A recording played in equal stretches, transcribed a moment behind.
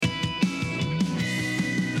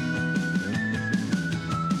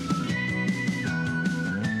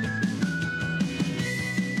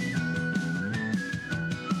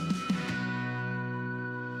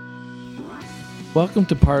Welcome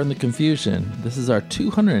to Pardon the Confusion. This is our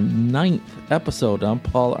 209th episode. I'm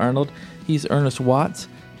Paul Arnold. He's Ernest Watts.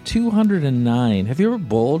 209. Have you ever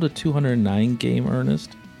bowled a 209 game,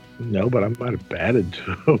 Ernest? No, but I might have batted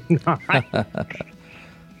 209.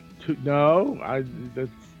 No,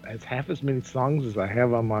 that's half as many songs as I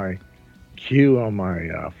have on my queue on my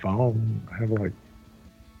phone. I have like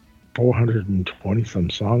 420 some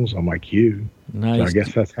songs on my queue. Nice. So I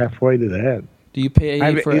guess that's halfway to that. Do you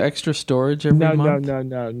pay for extra storage every month?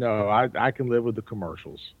 No. I can live with the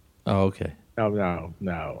commercials. Oh, okay.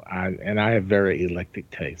 No. I have very eclectic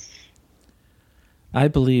tastes. I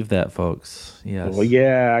believe that, folks. Yes. Well,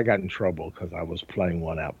 yeah, I got in trouble because I was playing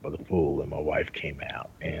one out by the pool and my wife came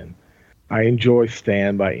out. And I enjoy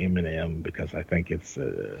Stand by Eminem because I think it's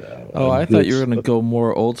I thought you were going to go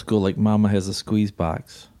more old school like Mama Has a Squeeze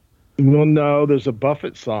Box. Well, no, there's a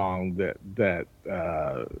Buffett song that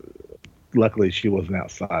luckily she wasn't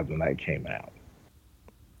outside when that came out.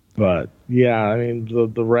 But yeah, I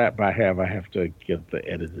mean the rap I have to get the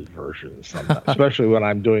edited version sometimes, especially when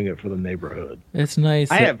I'm doing it for the neighborhood. It's nice.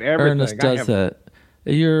 I have everything. Ernest does that.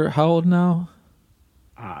 You're how old now?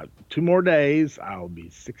 2 more days, I'll be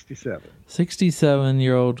 67.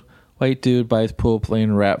 67-year-old white dude by his pool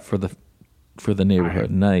playing rap for the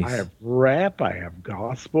neighborhood. Nice. I have rap. I have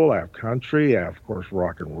gospel. I have country. I have, of course,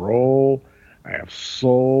 rock and roll. I have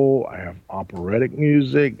soul. I have operatic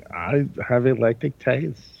music. I have eclectic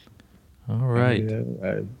tastes. All right.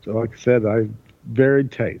 Like I said, I have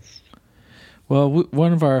varied tastes. Well,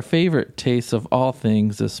 one of our favorite tastes of all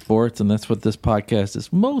things is sports, and that's what this podcast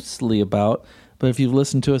is mostly about. But if you've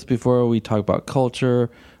listened to us before, we talk about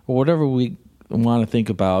culture or whatever we want to think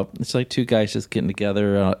about. It's like two guys just getting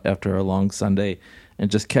together after a long Sunday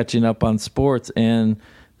and just catching up on sports. And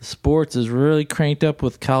sports is really cranked up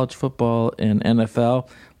with college football and NFL.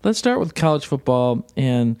 Let's start with college football.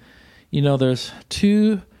 And, there's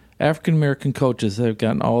 2 African-American coaches that have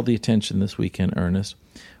gotten all the attention this weekend, Ernest.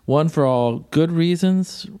 One for all good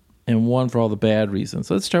reasons and one for all the bad reasons.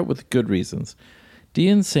 Let's start with the good reasons.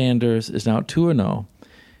 Deion Sanders is now 2-0.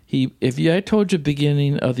 If I told you at the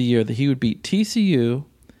beginning of the year that he would beat TCU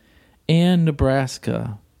and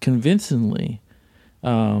Nebraska convincingly,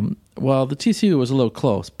 the TCU was a little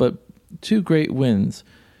close, but 2 great wins,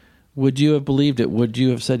 would you have believed it? Would you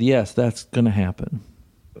have said, yes, that's going to happen?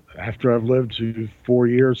 After I've lived through 4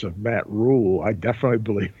 years of Matt Rule, I definitely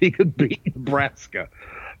believe he could beat Nebraska.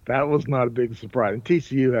 That was not a big surprise. And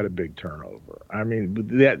TCU had a big turnover. I mean,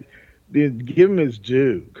 give him his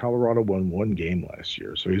due. Colorado won 1 game last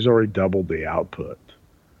year, so he's already doubled the output.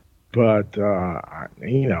 But, I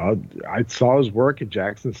saw his work at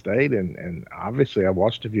Jackson State, and obviously I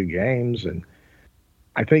watched a few games, and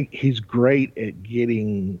I think he's great at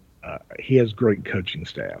getting he has great coaching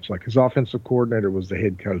staffs. Like his offensive coordinator was the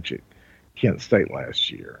head coach at Kent State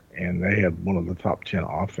last year, and they had one of the top 10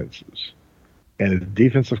 offenses. And his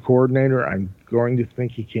defensive coordinator, I'm going to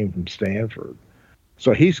think he came from Stanford.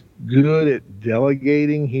 So he's good at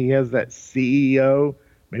delegating. He has that CEO.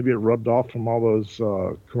 Maybe it rubbed off from all those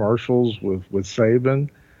commercials with Saban.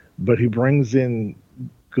 But he brings in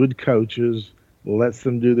good coaches, lets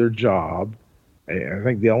them do their job. I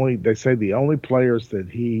think they say the only players that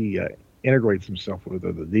he integrates himself with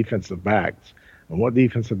are the defensive backs. And what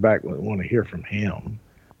defensive back would want to hear from him?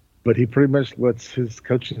 But he pretty much lets his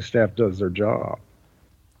coaching staff does their job.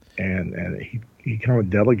 And he kind of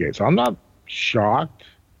delegates. So I'm not shocked.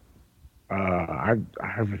 I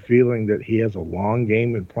have a feeling that he has a long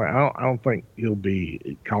game in play. I don't think he'll be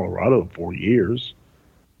at Colorado in 4 years.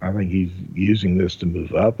 I think he's using this to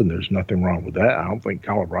move up, and there's nothing wrong with that. I don't think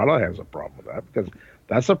Colorado has a problem with that because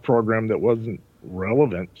that's a program that wasn't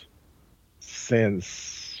relevant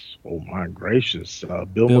since, oh my gracious,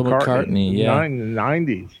 Bill McCartney in the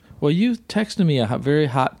 90s. Well, you texted me a very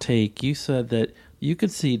hot take. You said that you could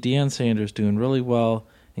see Deion Sanders doing really well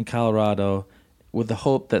in Colorado with the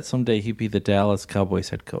hope that someday he'd be the Dallas Cowboys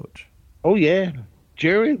head coach. Oh, yeah.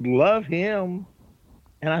 Jerry would love him.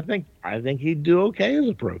 And I think he'd do okay as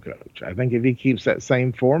a pro coach. I think if he keeps that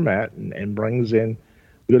same format and brings in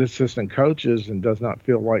good assistant coaches and does not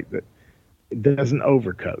feel like that, it doesn't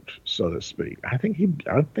overcoach, so to speak. I think he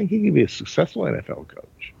could be a successful NFL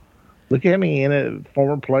coach. Look at me,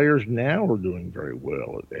 former players now are doing very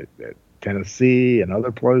well at Tennessee and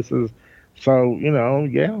other places. So,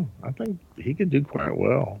 I think he could do quite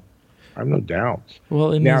well. I have no doubts.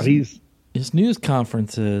 Well, in his news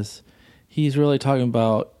conferences, he's really talking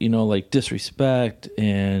about, like disrespect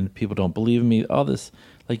and people don't believe in me, all this,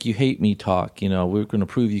 like you hate me talk, we're going to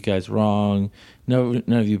prove you guys wrong. None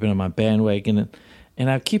of you have been on my bandwagon. And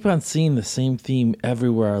I keep on seeing the same theme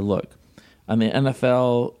everywhere I look. On the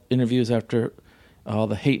NFL interviews after all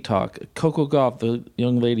the hate talk. Coco Gauff, the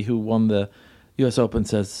young lady who won the U.S. Open,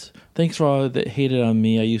 says, "Thanks for all that hated on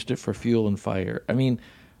me. I used it for fuel and fire." I mean,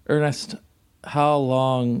 Ernest, how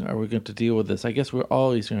long are we going to deal with this? I guess we're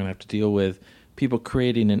always going to have to deal with people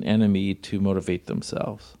creating an enemy to motivate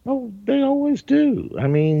themselves. Oh, they always do. I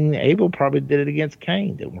mean, Abel probably did it against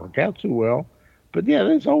Cain. Didn't work out too well. But yeah,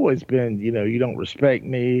 there's always been, you don't respect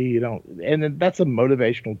me, you don't, and then that's a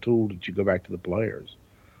motivational tool that you go back to the players.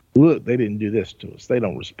 Look, they didn't do this to us. They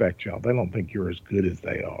don't respect y'all. They don't think you're as good as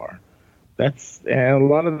they are. And a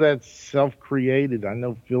lot of that's self-created. I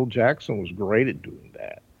know Phil Jackson was great at doing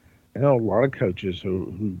that. I know a lot of coaches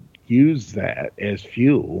who use that as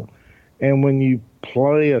fuel. And when you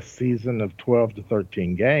play a season of 12 to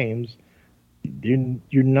 13 games,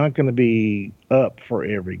 you're not going to be up for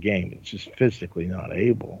every game. It's just physically not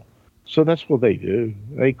able. So that's what they do.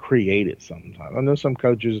 They create it sometimes. I know some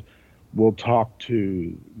coaches will talk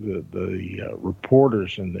to the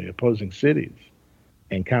reporters in the opposing cities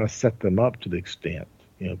and kind of set them up to the extent,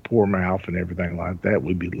 poor mouth and everything like that.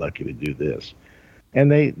 We'd be lucky to do this.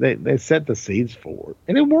 And they set the seeds for it.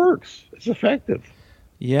 And it works. It's effective.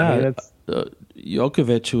 Yeah.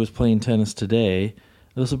 Djokovic, who was playing tennis today,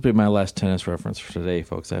 this will be my last tennis reference for today,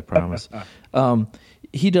 folks, I promise.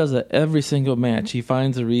 He does it every single match. He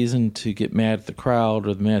finds a reason to get mad at the crowd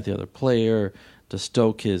or mad at the other player to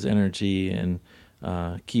stoke his energy and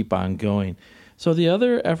keep on going. So the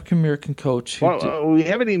other African-American coach... we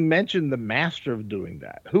haven't even mentioned the master of doing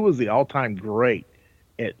that. Who was the all-time great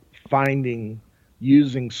at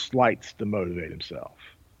using slights to motivate himself?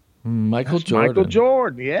 Michael Jordan. Michael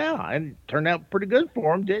Jordan, yeah. And turned out pretty good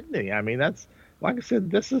for him, didn't he? I mean, that's... Like I said,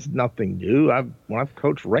 this is nothing new. When I've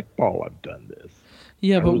coached rec ball, I've done this.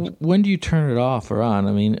 Yeah, but when do you turn it off or on?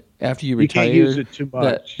 I mean, after you retired, can't use it too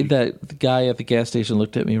much. That guy at the gas station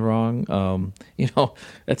looked at me wrong.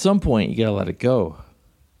 At some point you gotta let it go.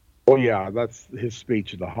 Well, yeah, that's his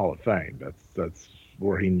speech at the Hall of Fame. That's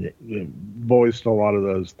where he voiced a lot of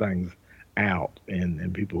those things out,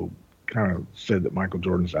 and people kind of said that Michael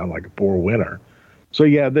Jordan sounded like a poor winner. So,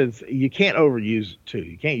 yeah, you can't overuse it, too.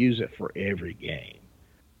 You can't use it for every game.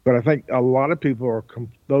 But I think a lot of people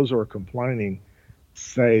those who are complaining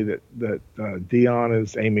say that Dion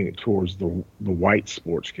is aiming towards the white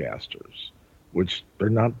sportscasters, which there are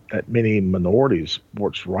not that many minority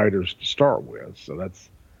sports writers to start with. So that's,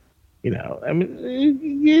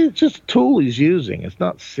 it's just a tool he's using. It's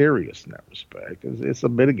not serious in that respect. It's a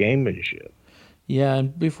bit of gamemanship. Yeah,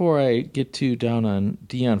 and before I get too down on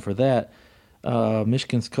Dion for that,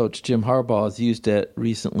 Michigan's coach Jim Harbaugh has used it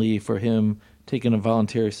recently for him taking a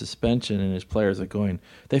voluntary suspension, and his players are going,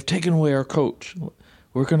 "They've taken away our coach.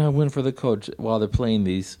 We're going to win for the coach," while they're playing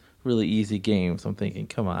these really easy games. I'm thinking,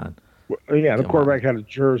 come on. Well, yeah, the quarterback had a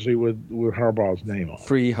jersey with Harbaugh's name on it.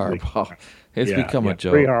 Free Harbaugh. It's become a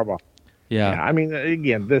joke. Free Harbaugh. Yeah. I mean,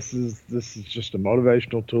 again, this is just a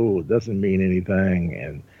motivational tool. It doesn't mean anything,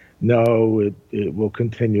 and no, it will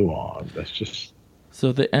continue on. That's just...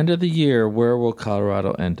 So the end of the year, where will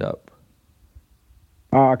Colorado end up?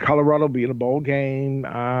 Colorado will be in a bowl game.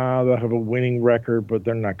 They'll have a winning record, but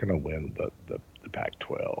they're not going to win the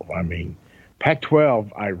Pac-12. I mean,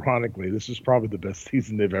 Pac-12, ironically, this is probably the best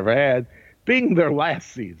season they've ever had, being their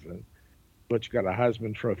last season. But you got a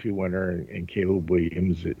Heisman Trophy winner in Caleb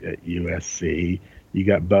Williams at USC. You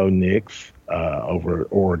got Bo Nix over at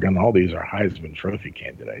Oregon. All these are Heisman Trophy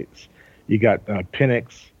candidates. You got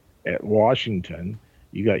Penix at Washington.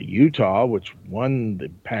 You got Utah, which won the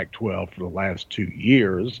Pac-12 for the last 2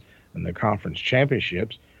 years in the conference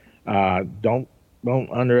championships. Don't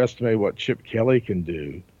underestimate what Chip Kelly can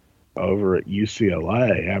do over at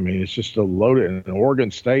UCLA. I mean, it's just a loaded. And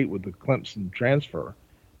Oregon State with the Clemson transfer,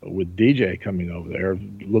 with DJ coming over there,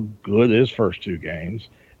 looked good his first 2 games.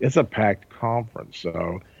 It's a packed conference,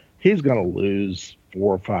 so he's going to lose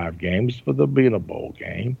 4 or 5 games, but they'll be in a bowl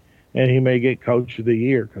game. And he may get coach of the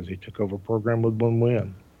year because he took over a program with 1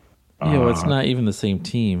 win. It's not even the same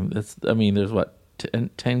team. There's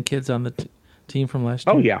 10 kids on the team from last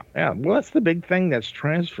year? Oh, yeah. Well, that's the big thing that's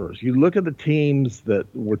transfers. You look at the teams that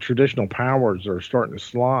were traditional powers that are starting to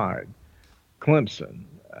slide. Clemson.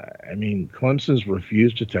 Clemson's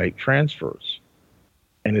refused to take transfers.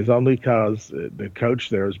 And it's only because the coach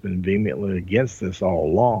there has been vehemently against this all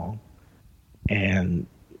along. And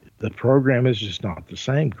the program is just not the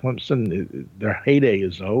same. Clemson, their heyday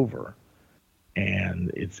is over,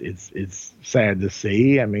 and it's sad to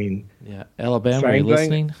see. I mean, yeah, Alabama, are you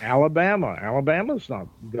listening? Alabama's not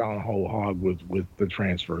gone whole hog with the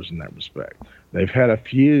transfers in that respect. They've had a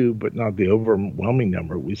few, but not the overwhelming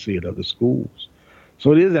number we see at other schools.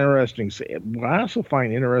 So it is interesting. What I also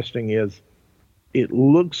find interesting is it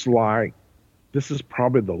looks like this is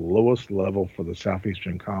probably the lowest level for the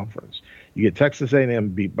Southeastern Conference. You get Texas A&M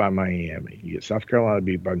beat by Miami. You get South Carolina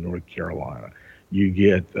beat by North Carolina. You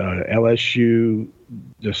get LSU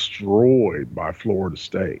destroyed by Florida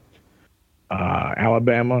State.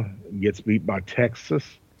 Alabama gets beat by Texas.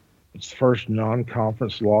 It's the first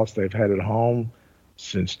non-conference loss they've had at home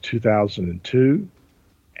since 2002,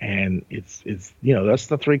 and it's that's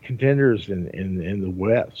the three contenders in the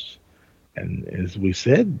West. And as we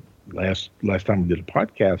said last time we did a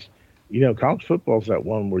podcast, college football is that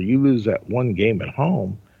one where you lose that one game at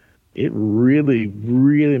home, it really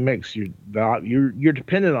makes you're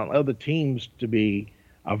dependent on other teams to be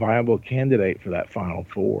a viable candidate for that Final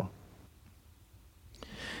Four.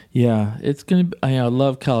 Yeah, it's gonna. I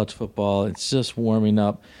love college football. It's just warming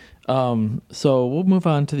up. So we'll move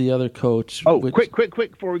on to the other coach. Oh, quick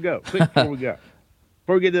before we go. Before we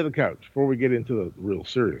get to the coach, before we get into the real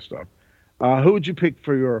serious stuff, who would you pick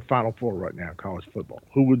for your Final Four right now, college football?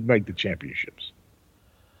 Who would make the championships?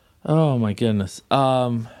 Oh my goodness.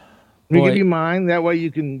 Let me give you mine. That way you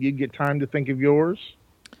get time to think of yours.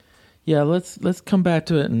 Yeah, let's come back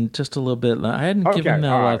to it in just a little bit. I hadn't given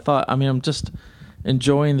that a lot of thought. I mean, I'm just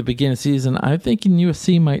enjoying the beginning of the season. I'm thinking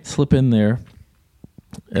USC might slip in there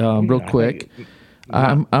real quick.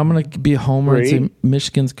 I'm going to be a homer and say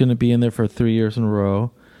Michigan's going to be in there for 3 years in a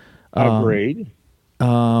row. Agreed.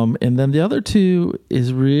 And then the other two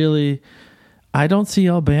is really, I don't see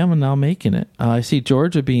Alabama now making it. I see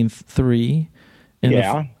Georgia being 3.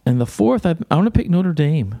 And the fourth, I'm going to pick Notre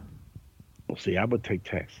Dame. Well, see, I would take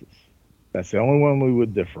Texas. That's the only one we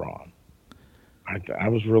would differ on. I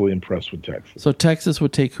was really impressed with Texas. So Texas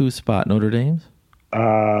would take whose spot? Notre Dame's?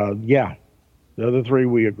 Yeah. The other three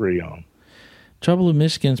we agree on. Trouble with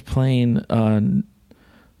Michigan's playing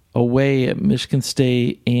away at Michigan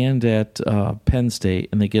State and at Penn State,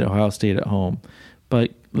 and they get Ohio State at home.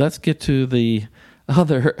 But let's get to the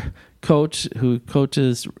other coach who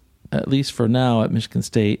coaches, at least for now, at Michigan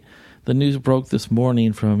State. The news broke this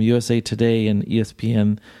morning from USA Today and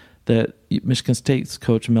ESPN that Michigan State's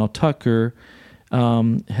coach Mel Tucker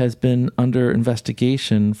has been under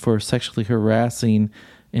investigation for sexually harassing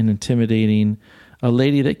and intimidating a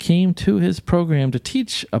lady that came to his program to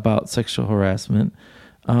teach about sexual harassment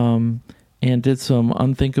and did some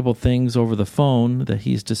unthinkable things over the phone that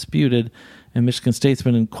he's disputed. And Michigan State's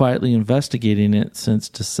been quietly investigating it since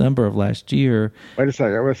December of last year. Wait a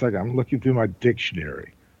second. I'm looking through my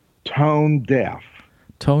dictionary. Tone deaf.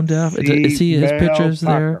 Tone deaf? Is he his pictures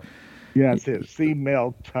there? Yes, it is. See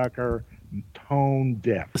Mel Tucker, tone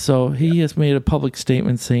deaf. So he has made a public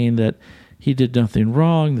statement saying that he did nothing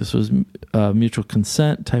wrong. This was a mutual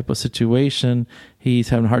consent type of situation. He's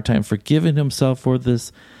having a hard time forgiving himself for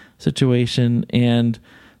this situation. And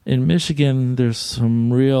in Michigan, there's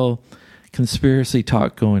some real conspiracy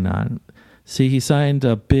talk going on. See, he signed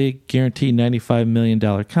a big guaranteed $95 million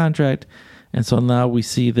contract, and so now we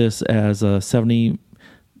see this as a $70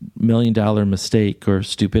 million mistake or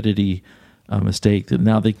stupidity mistake that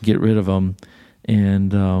now they can get rid of him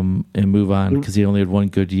and move on because he only had one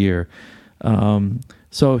good year.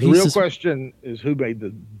 So the real question is who made the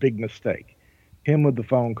big mistake? Him with the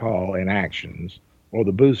phone call and actions, or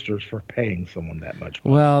the boosters for paying someone that much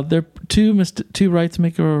money? Well, there are two rights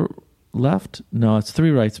maker left. No, it's 3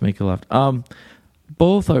 rights maker left.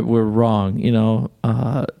 Both were wrong,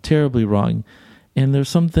 terribly wrong. And there's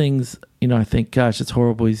some things, I think, gosh, it's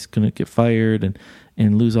horrible. He's going to get fired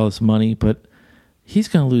and lose all this money, but he's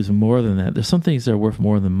going to lose more than that. There's some things that are worth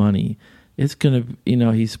more than money. It's going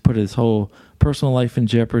to, he's put his whole personal life in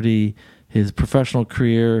jeopardy. His professional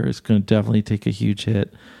career is going to definitely take a huge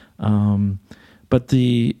hit. But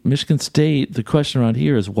the Michigan State, the question around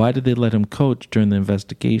here is why did they let him coach during the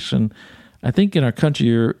investigation? I think in our country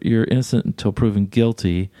you're innocent until proven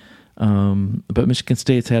guilty. But Michigan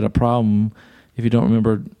State's had a problem, if you don't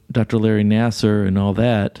remember Dr. Larry Nassar and all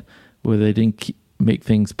that, where they didn't make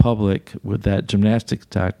things public with that gymnastics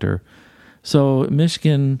doctor. So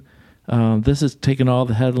Michigan, this has taken all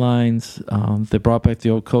the headlines. They brought back the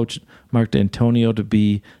old coach, Mark D'Antonio, to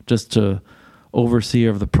be just a overseer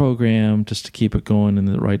of the program, just to keep it going in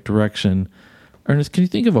the right direction. Ernest, can you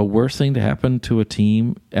think of a worse thing to happen to a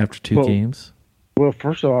team after 2 games? Well,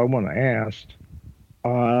 first of all, I want to ask,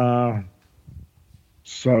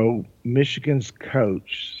 so Michigan's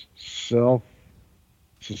coach suspends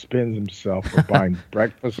himself for buying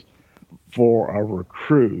breakfast for a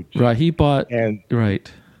recruit. Right, he bought... right.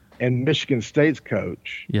 And Michigan State's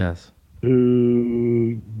coach... Yes.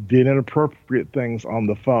 Who did inappropriate things on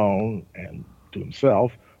the phone and to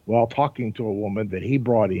himself while talking to a woman that he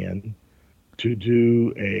brought in to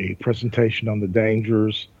do a presentation on the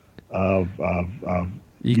dangers of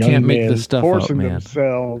You young can't make men this stuff forcing up, man.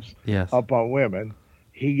 themselves Yes. up on women.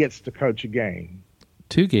 He gets to coach a game.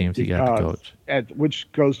 2 games he got to coach.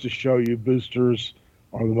 Which goes to show you boosters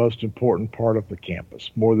are the most important part of the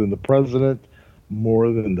campus, more than the president,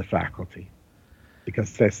 more than the faculty,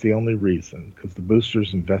 because that's the only reason, because the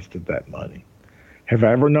boosters invested that money. Have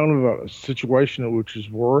I ever known of a situation which is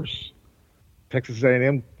worse? Texas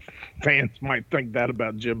A&M fans might think that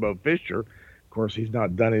about Jimbo Fisher. Of course, he's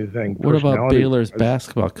not done anything. What about Baylor's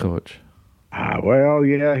basketball coach? Well,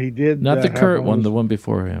 yeah, he did. Not the current one, the one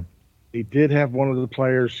before him. He did have one of the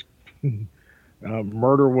players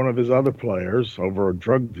murder one of his other players over a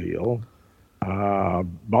drug deal.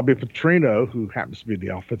 Bobby Petrino, who happens to be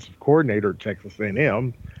the offensive coordinator at Texas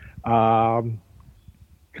A&M,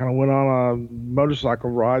 kind of went on a motorcycle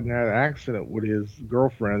ride and had an accident with his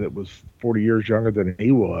girlfriend that was 40 years younger than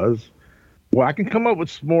he was. Well, I can come up with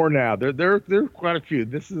some more now. There are quite a few.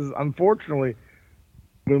 This is, unfortunately,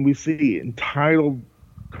 when we see entitled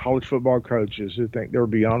college football coaches who think they're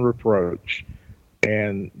beyond reproach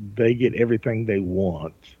and they get everything they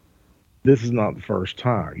want, this is not the first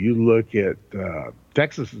time. You look at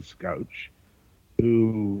Texas's coach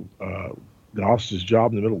who lost his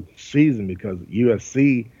job in the middle of the season because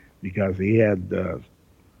USC, because he had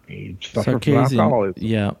he suffered from alcoholism.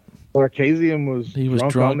 Yeah. Sarkisian was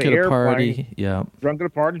drunk at a party. Yeah. Drunk at a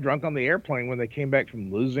party, drunk on the airplane when they came back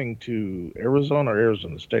from losing to Arizona or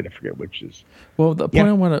Arizona State. I forget which is. Well, the point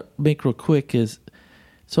I want to make real quick is,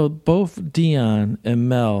 so both Dion and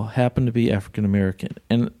Mel happen to be African American,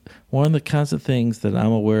 and one of the constant things that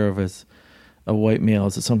I'm aware of as a white male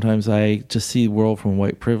is that sometimes I just see the world from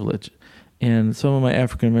white privilege. And some of my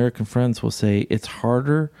African American friends will say it's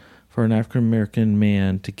harder for an African American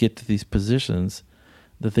man to get to these positions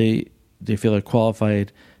that they feel are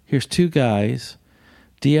qualified. Here's 2 guys,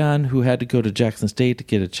 Dion, who had to go to Jackson State to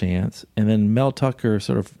get a chance, and then Mel Tucker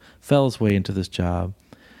sort of fell his way into this job.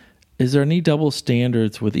 Is there any double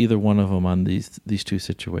standards with either one of them on these 2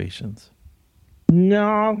 situations?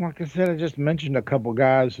 No, like I said, I just mentioned a couple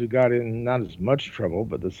guys who got in not as much trouble,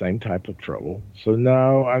 but the same type of trouble. So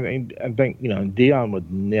no, I mean, I think, Dion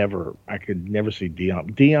would never, I could never see Dion.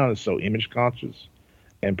 Dion is so image conscious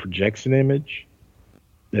and projects an image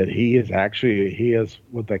that he is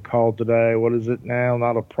what they call today, what is it now?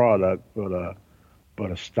 Not a product, but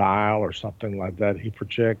a style or something like that. He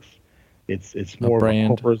projects. It's more of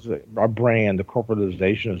a brand. The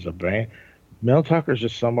corporatization is a brand. Mel Tucker's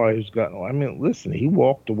just somebody who's gotten. I mean, listen, he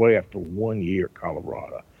walked away after 1 year at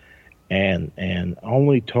Colorado, and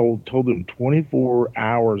only told them 24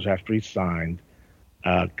 hours after he signed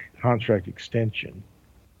a contract extension.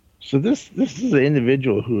 So this is an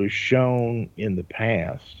individual who has shown in the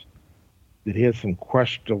past that he has some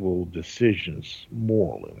questionable decisions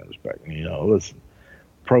morally in that respect. Listen,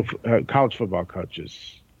 college football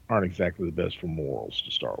coaches aren't exactly the best for morals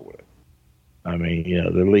to start with. I mean,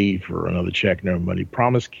 they leave for another check and their money.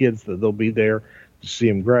 Promise kids that they'll be there to see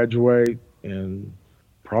them graduate, and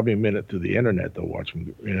probably a minute through the internet they'll watch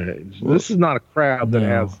them. This is not a crowd that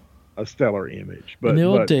has a stellar image. But in the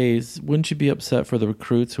old days, wouldn't you be upset for the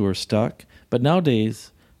recruits who are stuck? But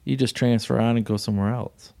nowadays, you just transfer on and go somewhere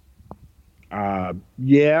else.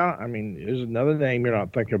 Yeah, I mean, there's another name you're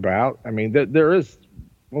not thinking about. I mean, there is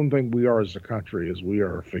one thing we are as a country is we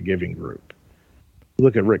are a forgiving group.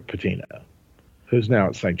 Look at Rick Pitino, who's now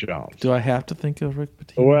at St. John's. Do I have to think of Rick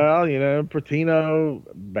Pitino? Well, Pitino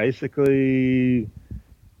basically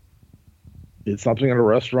did something at a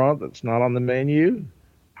restaurant that's not on the menu,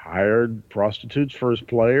 hired prostitutes for his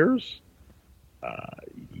players,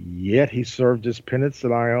 yet he served his penance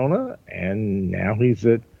at Iona, and now he's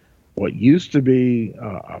at what used to be,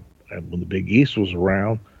 when the Big East was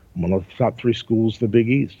around, one of the top 3 schools in the Big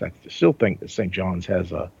East. I still think that St. John's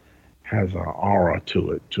has an aura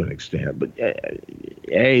to it to an extent, but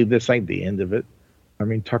this ain't the end of it. I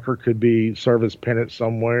mean, Tucker could serve his penance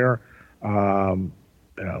somewhere.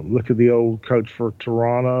 Look at the old coach for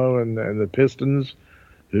Toronto and the Pistons,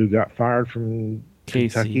 who got fired from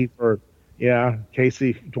Kentucky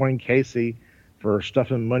Dwayne Casey, for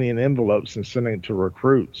stuffing money in envelopes and sending it to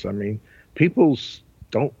recruits. I mean, individuals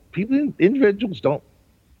don't.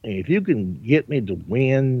 If you can get me to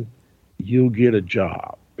win, you'll get a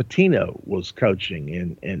job. Pitino was coaching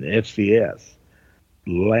in FCS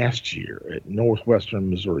last year at Northwestern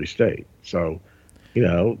Missouri State. So,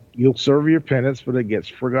 you'll serve your penance, but it gets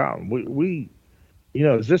forgotten. We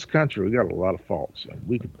as this country, we got a lot of faults, and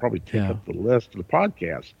we could probably take up the list of the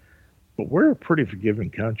podcast, but we're a pretty forgiving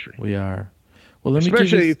country. We are. Well,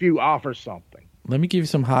 especially if you offer something. Let me give you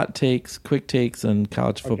some hot takes, quick takes on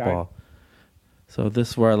college football. Okay. So this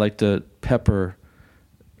is where I like to pepper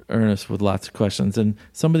Ernest with lots of questions. And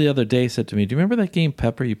somebody the other day said to me, "Do you remember that game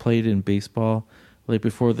Pepper you played in baseball? Like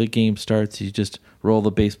before the game starts, you just roll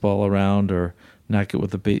the baseball around or knock it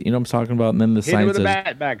with the base. You know what I'm talking about? And then the Hit it sign with says, a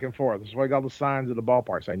bat back and forth. That's why all the signs at the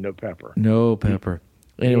ballpark say no pepper. no Pepper."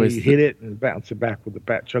 Anyways, you hit it and bounce it back with the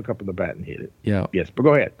bat, chuck up with the bat and hit it. yeah. Yes, but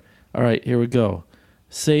go ahead. All right, here we go.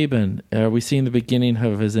 Saban, are we seeing the beginning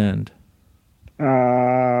of his end?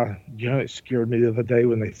 It scared me the other day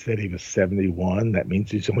when they said he was 71. That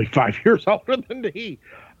means he's only 5 years older than me.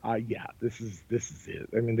 Yeah, this is it.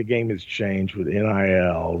 I mean, the game has changed with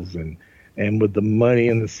NILs and with the money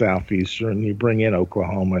in the Southeastern. You bring in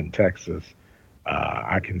Oklahoma and Texas.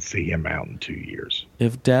 I can see him out in 2 years.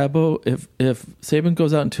 If Saban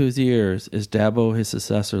goes out in 2 years, is Dabo his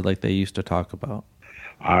successor like they used to talk about?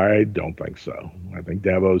 I don't think so. I think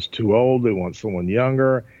Dabo's too old. They want someone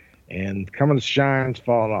younger. And Cummins Shine's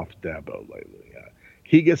fallen off Dabo lately.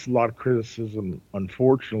 He gets a lot of criticism,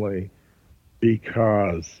 unfortunately,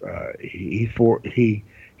 because he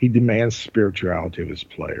demands spirituality of his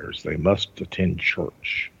players. They must attend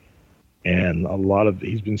church. And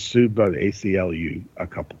he's been sued by the ACLU a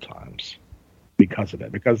couple times because of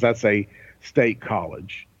that, because that's a state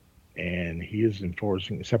college. And he is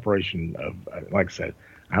enforcing separation of, like I said,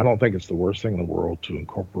 I don't think it's the worst thing in the world to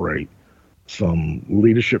incorporate some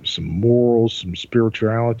leadership, some morals, some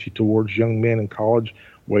spirituality towards young men in college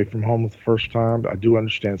away from home the first time. I do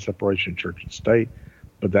understand separation of church and state,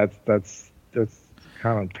 but that's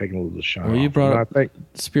kind of taking a little shine off. You brought up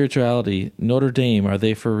spirituality. Notre Dame, are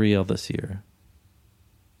they for real this year?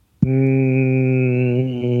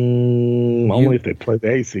 Only if they play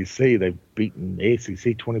the ACC. They've beaten the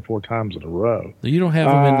ACC 24 times in a row. You don't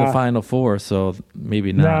have them in the Final Four, so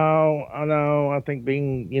maybe not. No, I know. I think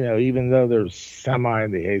even though there's semi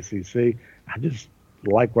in the ACC, I just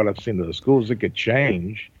like what I've seen of the schools. It could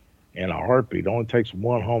change in a heartbeat. It only takes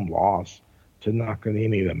one home loss to knock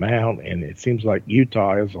any of them out, and it seems like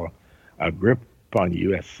Utah has a grip on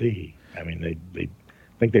USC. I mean, they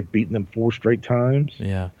think they've beaten them 4 straight times.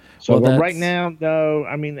 Yeah. So right now, no.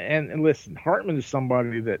 I mean, and listen, Hartman is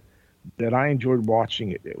somebody that I enjoyed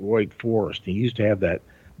watching at Wake Forest. He used to have that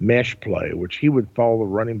mesh play, which he would follow the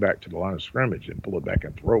running back to the line of scrimmage and pull it back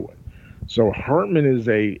and throw it. So Hartman is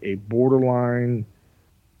a borderline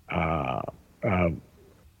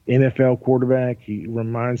NFL quarterback. He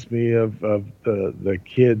reminds me of the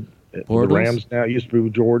kid at the Rams now. He used to be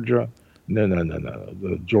with Georgia. No.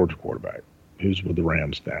 The Georgia quarterback who's with the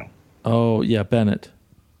Rams now. Oh, yeah, Bennett.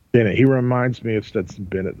 He reminds me of Stetson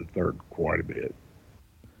Bennett III quite a bit.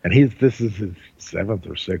 And this is his 7th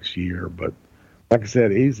or 6th year. But like I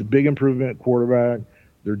said, he's a big improvement quarterback.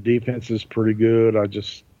 Their defense is pretty good. I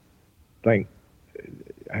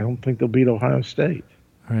don't think they'll beat Ohio State.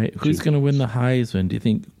 All right. Who's going to win the Heisman? Do you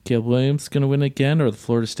think Caleb Williams is going to win again or the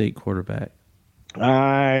Florida State quarterback? You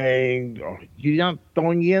not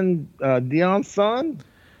throwing in Deion's son?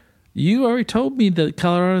 You already told me that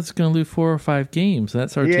Colorado's going to lose 4 or 5 games. That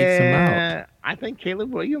sort of takes them out. I think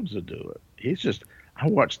Caleb Williams will do it. I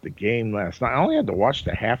watched the game last night. I only had to watch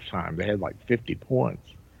the halftime. They had like 50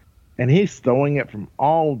 points. And he's throwing it from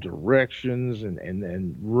all directions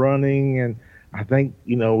and running. And I think,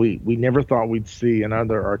 we never thought we'd see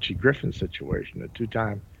another Archie Griffin situation, a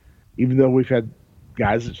 2-time, even though we've had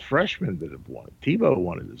guys as freshmen that have won. Tebow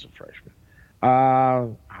won it as a freshman.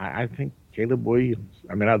 I think Caleb Williams.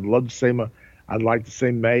 I mean, I'd like to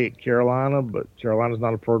say May at Carolina, but Carolina's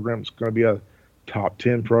not a program that's going to be a top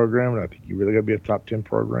 10 program, and I think you really got to be a top 10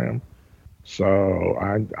 program. So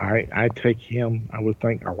I take him. I would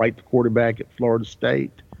think I like the quarterback at Florida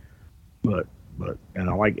State, and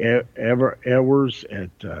I like Evers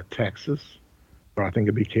at Texas, but I think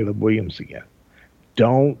it'd be Caleb Williams again.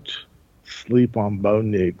 Don't sleep on Bo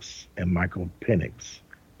Nix and Michael Penix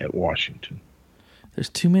at Washington. There's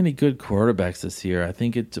too many good quarterbacks this year. I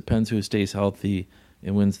think it depends who stays healthy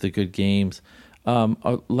and wins the good games.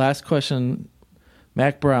 Last question,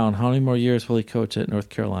 Mac Brown, how many more years will he coach at North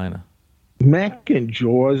Carolina? Mac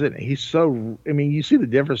enjoys it. You see the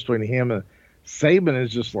difference between him and Saban is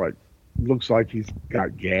just looks like he's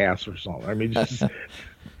got gas or something. I mean, just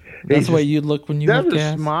that's the way you look when you have gas?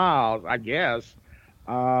 Never smiles, I guess.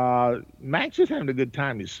 Mac's just having a good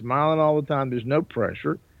time. He's smiling all the time. There's no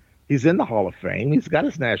pressure. He's in the Hall of Fame. He's got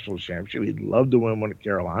his national championship. He'd love to win one at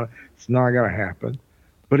Carolina. It's not going to happen.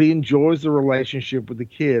 But he enjoys the relationship with the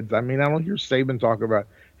kids. I mean, I don't hear Saban talk about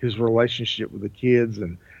his relationship with the kids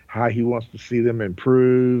and how he wants to see them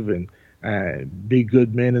improve and be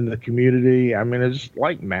good men in the community. I mean, it's just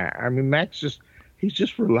like Mac. I mean, he's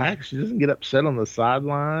just relaxed. He doesn't get upset on the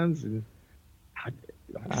sidelines. And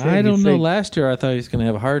I don't know. Last year, I thought he was going to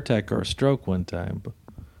have a heart attack or a stroke one time. But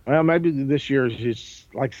Well, maybe this year is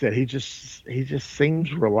just like I said. He just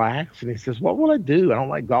seems relaxed, and he says, "What will I do? I don't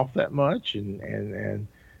like golf that much." And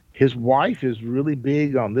his wife is really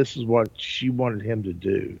big on this is what she wanted him to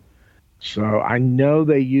do. So I know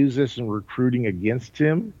they use this in recruiting against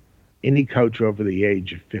him. Any coach over the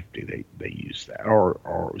age of 50, they use that,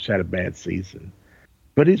 or has had a bad season.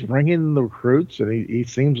 But he's bringing in the recruits, and he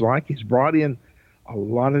seems like he's brought in a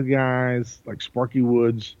lot of guys like Sparky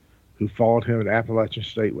Woods, who followed him at Appalachian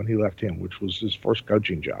State when he left him, which was his first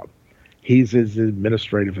coaching job. He's his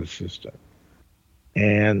administrative assistant.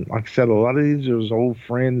 And like I said, a lot of these are his old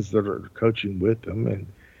friends that are coaching with him, and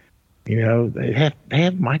they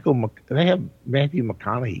have Matthew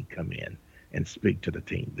McConaughey come in and speak to the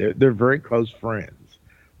team. They're very close friends.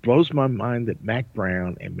 Blows my mind that Mac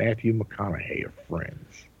Brown and Matthew McConaughey are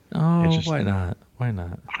friends. It's Oh, just why not? Why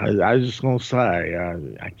not? I was just gonna say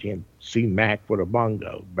I can't see Mac with a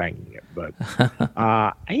bongo banging it, but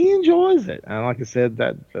he enjoys it. And like I said,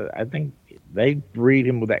 that I think they breed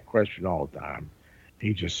him with that question all the time.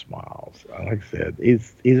 He just smiles. Like I said,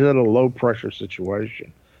 he's at a low pressure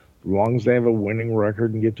situation. As long as they have a winning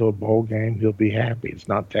record and get to a bowl game, he'll be happy. It's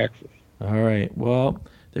not Texas. All right. Well,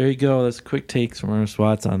 there you go. That's quick takes from Ernest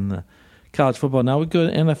Watts on the college football. Now we go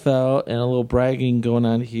to NFL and a little bragging going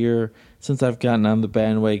on here since I've gotten on the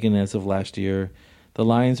bandwagon as of last year. The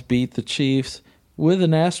Lions beat the Chiefs with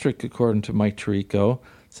an asterisk, according to Mike Tirico,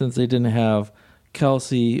 since they didn't have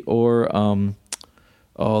Kelsey or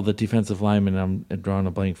the defensive linemen. I'm drawing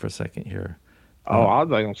a blank for a second here. Oh, I was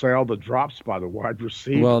going to say all the drops by the wide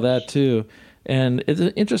receivers. Well, that too. And it's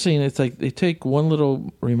interesting. It's like they take one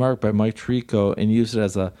little remark by Mike Tirico and use it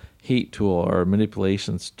as a hate tool or a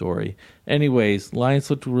manipulation story. Anyways, Lions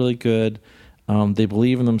looked really good. They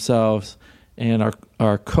believe in themselves. And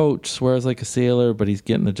our coach swears like a sailor, but he's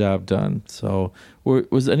getting the job done. So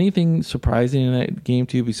was anything surprising in that game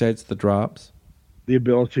to you besides the drops? The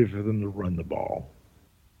ability for them to run the ball.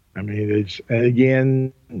 I mean, it's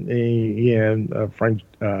again, Frank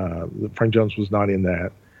Jones was not in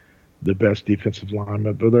that, the best defensive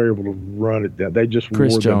lineman, but they're able to run it down. They just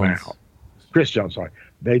Chris wore Jones. them out. Chris Jones, sorry.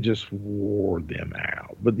 They just wore them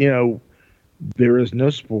out. But, there is no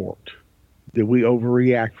sport that we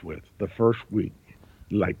overreact with the first week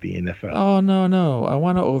like the NFL. Oh, no. I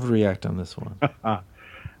want to overreact on this one.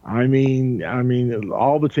 I mean,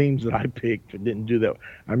 all the teams that I picked didn't do that.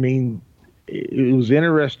 I mean, it was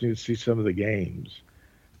interesting to see some of the games,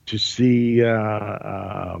 to see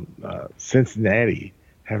Cincinnati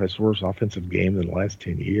have its worst offensive game in the last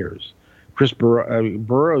 10 years.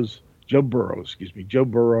 Joe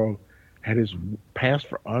Burrow had his pass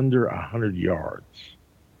for under 100 yards.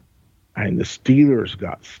 And the Steelers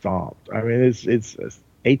got stomped. I mean, it's an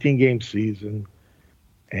 18-game season,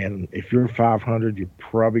 and if you're 500, you're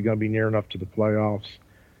probably going to be near enough to the playoffs.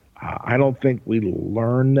 I don't think we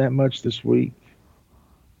learned that much this week.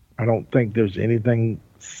 I don't think there's anything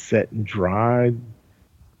set and dried.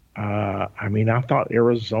 I mean, I thought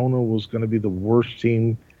Arizona was going to be the worst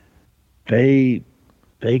team. They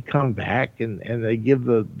come back and they give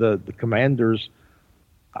the Commanders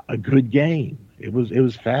a good game. It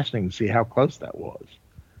was fascinating to see how close that was.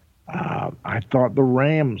 I thought the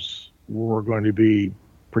Rams were going to be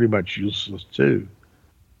pretty much useless too,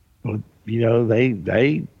 but didn't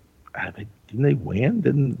they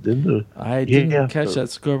win? I didn't catch that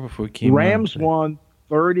score before it came. Rams won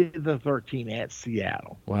 30-13 at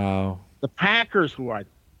Seattle. Wow. The Packers, who I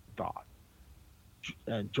thought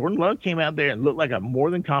Jordan Love came out there and looked like a more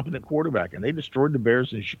than competent quarterback, and they destroyed the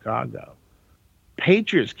Bears in Chicago.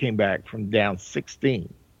 Patriots came back from down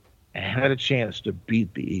 16 and had a chance to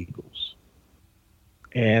beat the Eagles.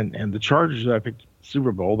 And the Chargers, I picked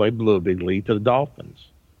Super Bowl, they blew a big lead to the Dolphins.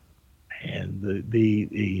 And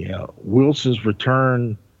the Wilson's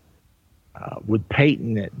return with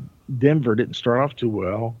Peyton at Denver didn't start off too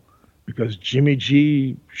well because Jimmy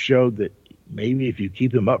G showed that maybe if you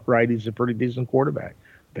keep him upright, he's a pretty decent quarterback.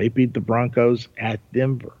 They beat the Broncos at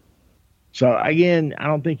Denver. So again, I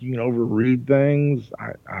don't think you can overread things.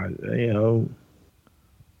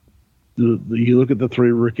 You look at the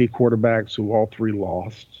three rookie quarterbacks who all three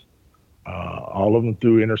lost, all of them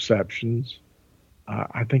threw interceptions.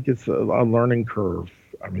 I think it's a learning curve.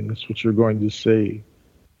 I mean, that's what you're going to see.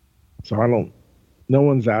 So no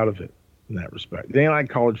one's out of it in that respect. It ain't like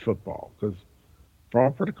college football because for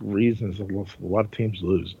all practical reasons, a lot of teams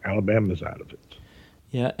lose. Alabama's out of it.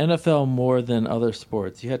 Yeah, NFL more than other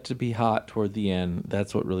sports. You had to be hot toward the end.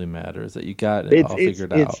 That's what really matters, that you got it all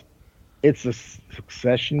figured out. It's a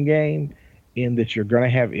succession game in that you're going to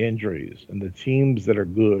have injuries, and the teams that are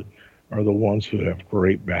good are the ones who have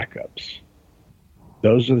great backups.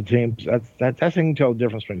 Those are the teams. That's how you can tell the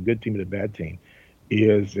difference between a good team and a bad team.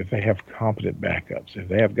 Is if they have competent backups, if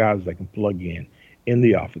they have guys they can plug in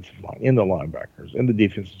the offensive line, in the linebackers, in the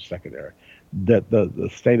defensive secondary, that the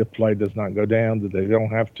state of play does not go down, that they don't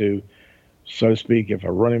have to, so to speak, if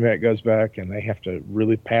a running back goes back and they have to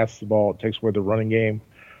really pass the ball, it takes away the running game,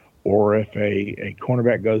 or if a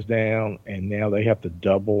cornerback goes down and now they have to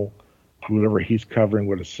double whoever he's covering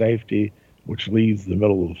with a safety, which leaves the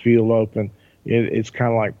middle of the field open. It's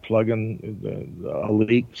kind of like plugging a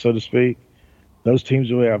leak, so to speak. Those teams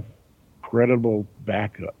who have credible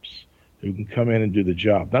backups who can come in and do the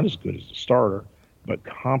job, not as good as the starter, but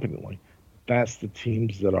competently, that's the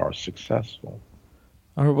teams that are successful.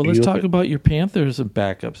 All right, well, let's talk about your Panthers and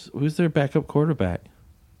backups. Who's their backup quarterback?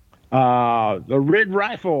 The Red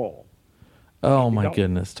Rifle. Oh, my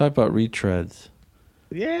goodness. Talk about retreads.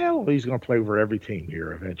 Yeah, well, he's going to play for every team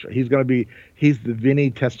here eventually. He's the Vinny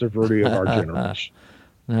Testaverde of our generation.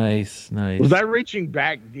 Nice. Was I reaching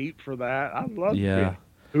back deep for that? I love Vinny,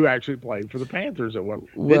 who actually played for the Panthers at one.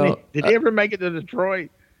 Well, did he ever make it to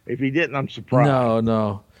Detroit? If he didn't, I'm surprised.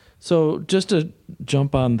 No. So just to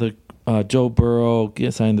jump on the Joe Burrow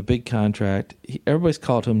signed the big contract, everybody's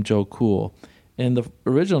called him Joe Cool. And the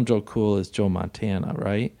original Joe Cool is Joe Montana,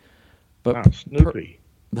 right? But Snoopy.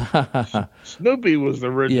 Snoopy was the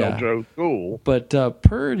original Joe Cool. But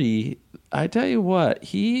Purdy, I tell you what,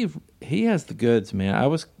 he has the goods, man. I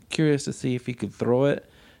was curious to see if he could throw it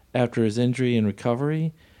after his injury and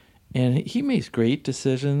recovery, and he makes great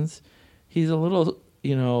decisions. He's a little,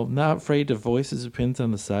 not afraid to voice his opinions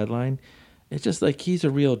on the sideline. It's just like he's a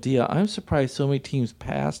real deal. I'm surprised so many teams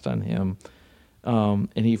passed on him, and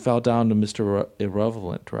he fell down to Mr.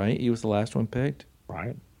 Irrelevant, right? He was the last one picked.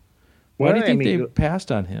 Right. Why do you think they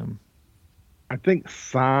passed on him? I think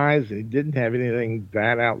size. He didn't have anything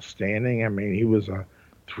that outstanding. I mean, he was a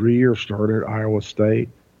 3-year starter at Iowa State,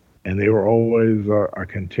 and they were always a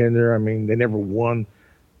contender. I mean, they never won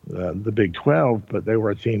the Big 12, but they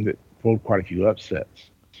were a team that pulled quite a few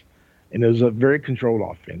upsets. And it was a very controlled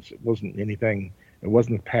offense. It wasn't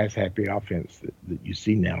a pass-happy offense that you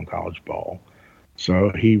see now in college ball.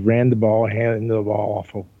 So he ran the ball, handed the ball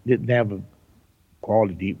off, didn't have a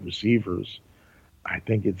quality deep receivers. I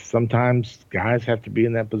think it's sometimes guys have to be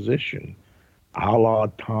in that position, a la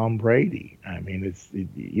Tom Brady. I mean,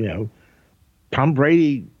 Tom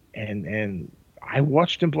Brady, and I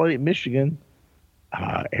watched him play at Michigan.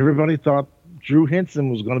 Everybody thought Drew Henson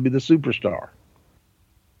was going to be the superstar.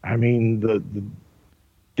 I mean, the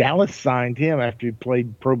Dallas signed him after he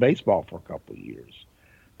played pro baseball for a couple of years.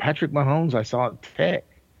 Patrick Mahomes, I saw at Tech,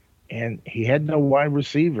 and he had no wide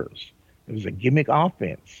receivers. It was a gimmick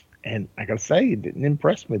offense, and I got to say, it didn't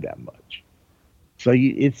impress me that much. So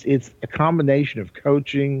it's a combination of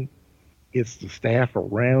coaching, it's the staff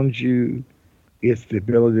around you, it's the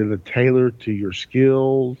ability to tailor to your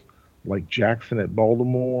skills, like Jackson at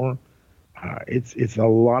Baltimore. It's a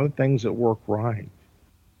lot of things that work right.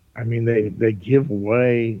 I mean, they give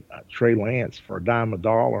away Trey Lance for a dime a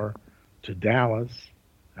dollar to Dallas.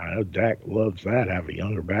 I know Dak loves that, have a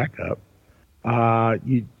younger backup.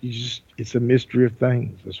 It's a mystery of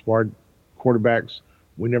things. That's why quarterbacks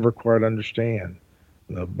we never quite understand.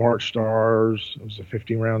 The Bart Starrs was a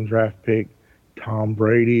 15-round draft pick. Tom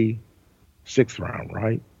Brady, 6th round,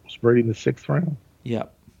 right? Was Brady in the 6th round?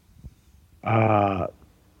 Yep.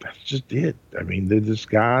 That's just it. I mean, they're just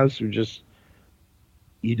guys who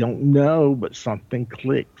you don't know, but something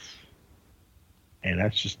clicks. And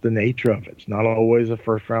that's just the nature of it. It's not always a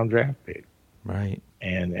first-round draft pick. Right.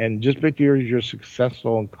 And just because you're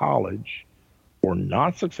successful in college or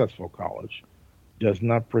not successful in college does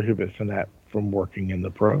not prohibit from working in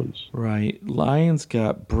the pros. Right. Lions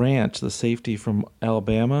got Branch, the safety from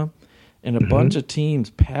Alabama, and a bunch of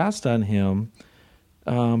teams passed on him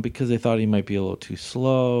because they thought he might be a little too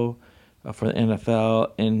slow for the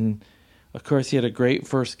NFL. And, of course, he had a great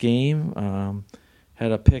first game,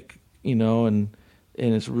 had a pick, and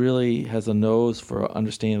it really has a nose for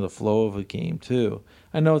understanding the flow of a game, too.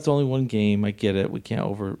 I know it's only one game. I get it. We can't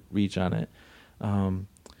overreach on it.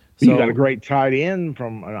 You got a great tight end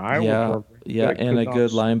from an Iowa program. Yeah, and a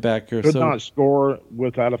good linebacker. Could not score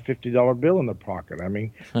without a $50 bill in the pocket. I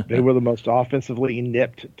mean, they were the most offensively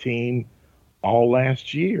inept team all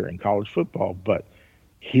last year in college football, but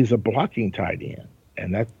he's a blocking tight end,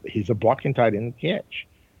 and he's a blocking tight end catch.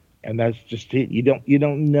 And that's just it. You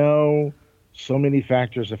don't know. So many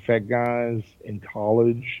factors affect guys in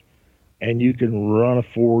college, and you can run a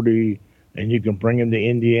 40, and you can bring them to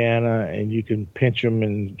Indiana, and you can pinch them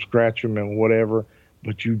and scratch them and whatever,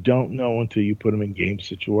 but you don't know until you put them in game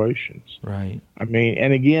situations. Right. I mean,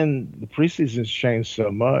 and again, the preseason's changed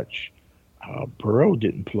so much. Burrow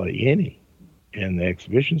didn't play any in the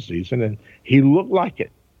exhibition season, and he looked like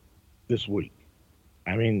it this week.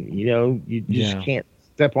 I mean, you just Yeah. can't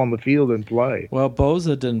step on the field and play. Well,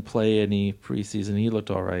 Boza didn't play any preseason. He looked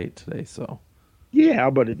all right today, so. Yeah,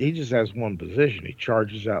 but he just has one position. He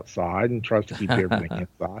charges outside and tries to keep everything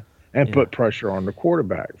inside and Yeah. put pressure on the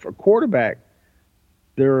quarterback. For quarterback,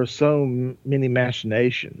 there are so many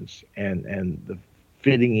machinations and the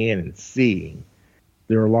fitting in and seeing.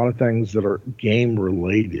 There are a lot of things that are game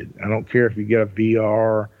related. I don't care if you get a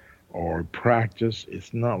VR or practice.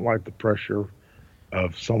 It's not like the pressure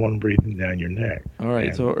of someone breathing down your neck. All right,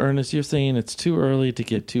 And so Ernest, you're saying it's too early to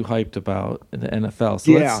get too hyped about the NFL.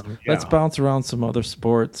 So yeah, let's yeah. bounce around some other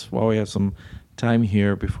sports while we have some time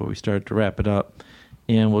here before we start to wrap it up,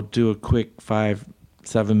 and we'll do a quick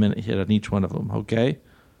 5-7 minute hit on each one of them. Okay.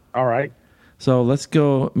 All right. So let's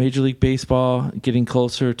go Major League Baseball, getting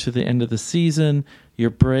closer to the end of the season.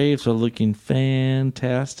 Your Braves are looking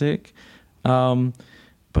fantastic.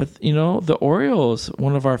 But, the Orioles,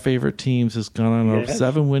 one of our favorite teams, has gone on a Yes.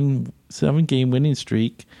 7-game winning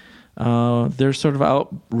streak. They're sort of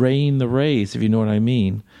outraying the Rays, if you know what I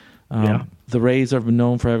mean. Yeah. The Rays are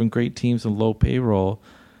known for having great teams and low payroll.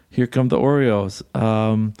 Here come the Orioles.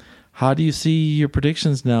 How do you see your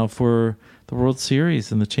predictions now for the World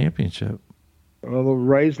Series and the championship? Well, the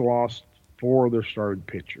Rays lost 4 of their starting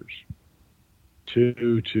pitchers,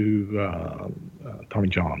 2 to Tommy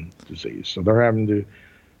John disease. So they're having to,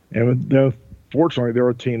 and fortunately, they're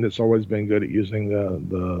a team that's always been good at using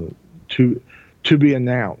the to be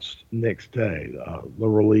announced next day, the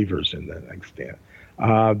relievers in the next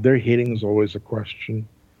inning. Their hitting is always a question.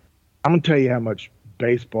 I'm going to tell you how much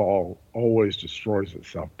baseball always destroys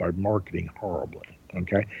itself by marketing horribly.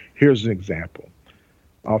 Okay, here's an example.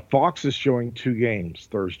 Fox is showing 2 games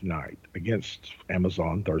Thursday night against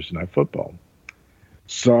Amazon Thursday Night Football.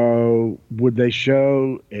 So would they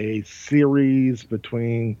show a series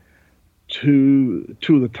between two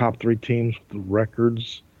of the top 3 teams with the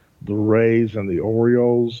records, the Rays and the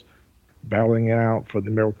Orioles, battling out for the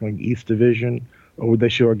American League East Division, or would they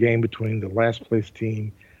show a game between the last place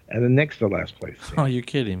team and the next to last place team? Oh, you're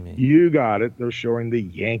kidding me. You got it. They're showing the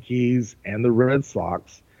Yankees and the Red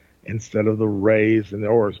Sox instead of the Rays and the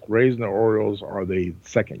Orioles. Rays and the Orioles are the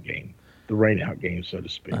second game, the rain-out game, so to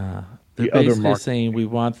speak. They're the other basically market saying we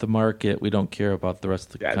want the market. We don't care about the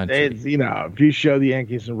rest of the country. It's, if you show the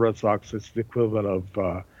Yankees and Red Sox, it's the equivalent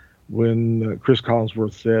of when Chris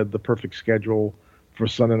Collinsworth said the perfect schedule for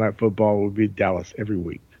Sunday Night Football would be Dallas every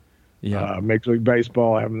week. Yeah. Major League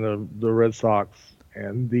Baseball, having the Red Sox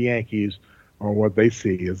and the Yankees are what they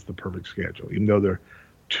see as the perfect schedule, even though they're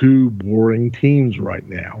 2 boring teams right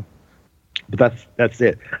now. But that's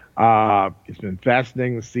it. It's been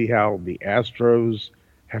fascinating to see how the Astros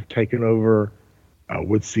have taken over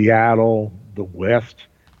with Seattle, the West,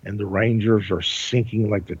 and the Rangers are sinking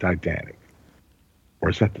like the Titanic. Or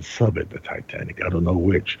is that the sub at the Titanic? I don't know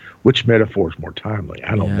which metaphor is more timely.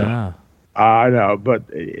 I don't know. I know, but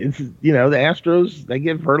it's the Astros, they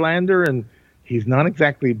get Verlander, and he's not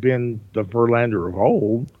exactly been the Verlander of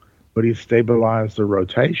old, but he's stabilized the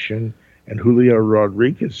rotation. And Julio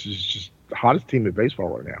Rodriguez is just the hottest team in baseball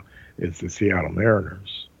right now. It's the Seattle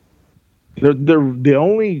Mariners. The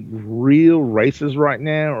only real races right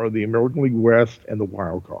now are the American League West and the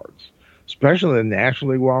wild cards, especially the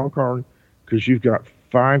National League wild card, because you've got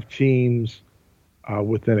 5 teams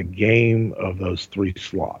within a game of those 3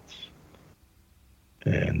 slots.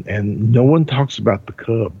 And no one talks about the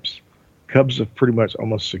Cubs. Cubs have pretty much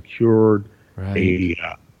almost secured again,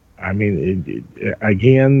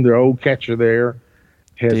 their old catcher there,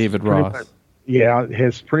 David Ross.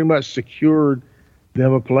 Has pretty much secured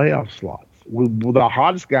them a playoff slot. With the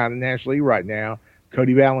hottest guy in the National League right now,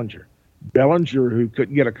 Cody Bellinger. Bellinger, who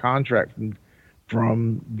couldn't get a contract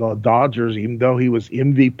from the Dodgers, even though he was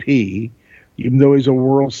MVP, even though he's a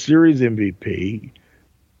World Series MVP,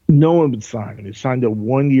 no one would sign him. He signed a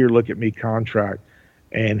 1-year look-at-me contract,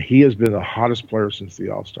 and he has been the hottest player since the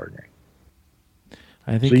All-Star game.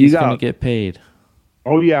 I think he's going to get paid.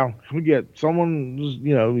 Oh, yeah. We get someone,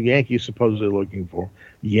 the Yankees supposedly looking for.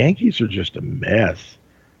 Yankees are just a mess.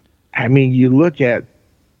 I mean, you look at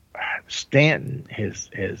Stanton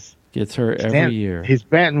gets hurt every year. He's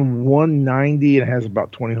batting 190 and has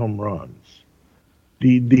about 20 home runs.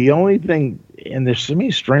 The only thing, and there's so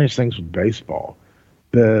many strange things with baseball.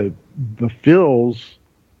 The Phils,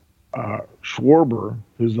 Schwarber,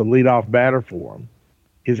 who's the leadoff batter for him,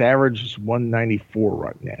 his average is 194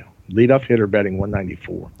 right now. Leadoff hitter batting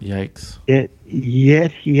 194. Yikes.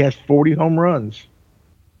 Yet he has 40 home runs.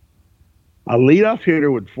 A leadoff hitter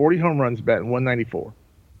with 40 home runs batting 194.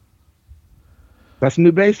 That's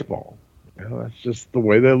new baseball. That's just the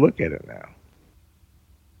way they look at it now.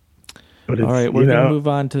 But All it's, right, we're going to move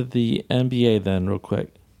on to the NBA then, real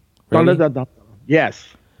quick. Ready? Yes.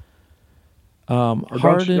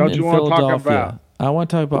 Harden don't in you want to talk Philadelphia. about? I want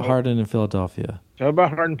to talk about Harden in Philadelphia. Talk about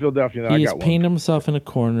Harden in Philadelphia. He has painted himself in a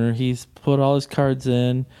corner. He's put all his cards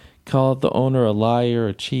in, called the owner a liar,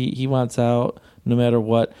 a cheat. He wants out no matter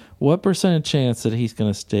what. What percentage chance that he's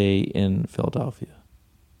going to stay in Philadelphia?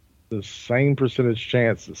 The same percentage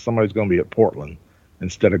chance that somebody's going to be at Portland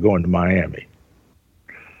instead of going to Miami.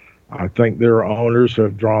 I think there are owners who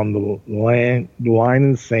have drawn the line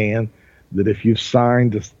in the sand that if you've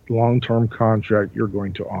signed a long-term contract, you're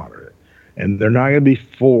going to honor it. And they're not going to be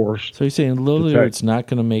forced. So you're saying Lillard's not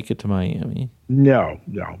going to make it to Miami? No,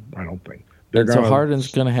 I don't think. So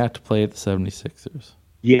Harden's going to have to play at the 76ers.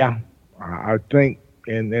 Yeah, I think,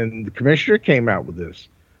 and the commissioner came out with this.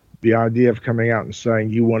 The idea of coming out and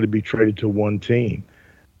saying you want to be traded to one team.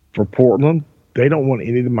 For Portland, they don't want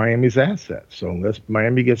any of the Miami's assets. So unless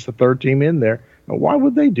Miami gets the third team in there, why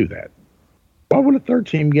would they do that? Why would a third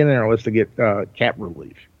team get in there unless they get cap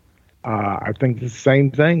relief? I think the same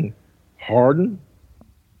thing. Harden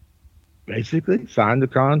basically signed the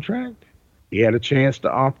contract. He had a chance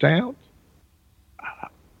to opt out.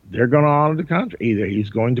 They're going to honor the contract. Either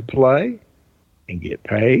he's going to play and get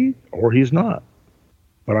paid or he's not.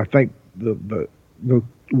 But I think the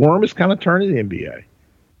worm is kind of turning the NBA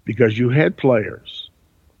because you had players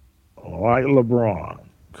like LeBron,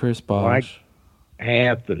 Chris Bosh, like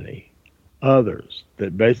Anthony, others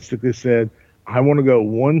that basically said, I want to go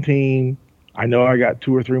one team. I know I got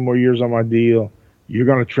 2 or 3 more years on my deal. You're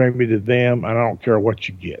going to trade me to them, and I don't care what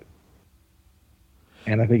you get.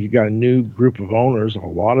 And I think you got a new group of owners, a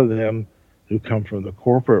lot of them who come from the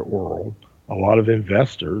corporate world, a lot of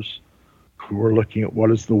investors who are looking at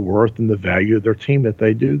what is the worth and the value of their team that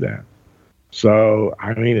they do that. So,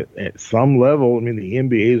 I mean, at some level, I mean, the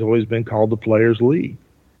NBA has always been called the players' league.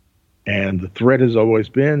 And the threat has always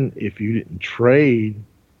been if you didn't trade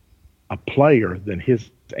a player, then his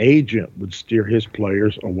agent would steer his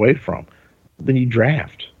players away from. Then you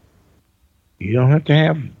draft. You don't have to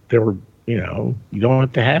have you don't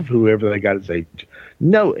have to have whoever they got as agent.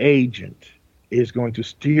 No agent is going to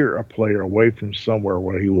steer a player away from somewhere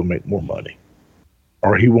where he will make more money,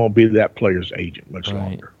 or he won't be that player's agent much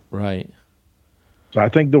longer. Right. So I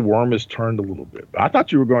think the worm has turned a little bit. But I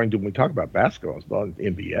thought you were going to, when we talk about basketball, it's not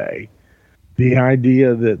NBA. The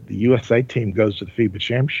idea that the USA team goes to the FIBA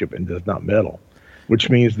championship and does not medal, which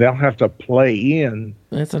means they'll have to play in.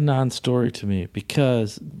 That's a non-story to me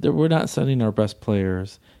because we're not sending our best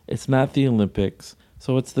players. It's not the Olympics.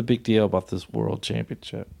 So what's the big deal about this world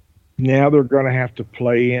championship? Now they're going to have to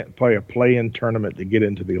play a play-in tournament to get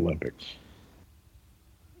into the Olympics.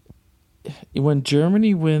 When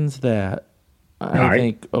Germany wins that, I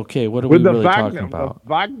think, okay, what are we really talking about? The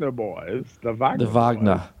Wagner boys. The Wagner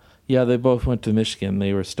boys. Yeah, they both went to Michigan.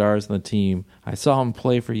 They were stars on the team. I saw them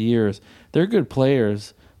play for years. They're good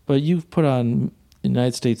players, but you've put on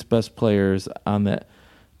United States' best players on that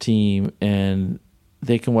team, and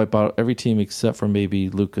they can wipe out every team except for maybe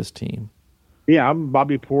Luka's team. Yeah,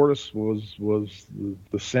 Bobby Portis was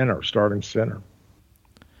the center, starting center.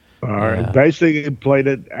 Basically, he played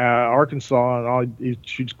at Arkansas, and he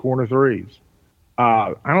shoots corner threes.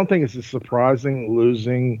 I don't think it's surprising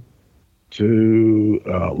losing to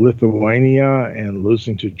Lithuania and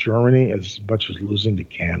losing to Germany as much as losing to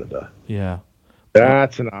Canada. Yeah.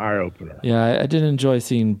 That's an eye-opener. Yeah, I did enjoy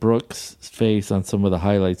seeing Brooks' face on some of the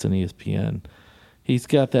highlights on ESPN. He's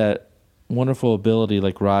got that wonderful ability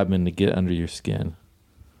like Rodman to get under your skin.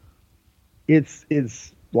 It's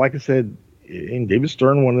like I said, David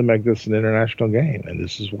Stern wanted to make this an international game, and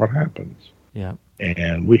this is what happens. Yeah.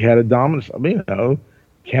 And we had a dominance. I mean,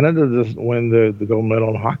 Canada doesn't win the gold medal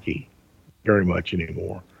in hockey very much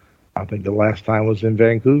anymore. I think the last time was in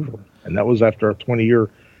Vancouver, and that was after a 20-year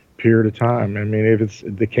period of time. I mean, if it's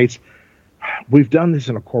the case, we've done this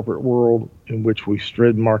in a corporate world in which we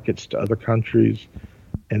strid markets to other countries,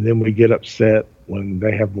 and then we get upset when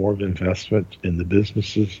they have more of an investment in the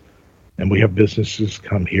businesses, and we have businesses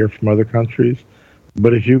come here from other countries.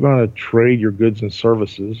 But if you're going to trade your goods and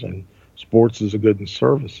services, and sports is a good and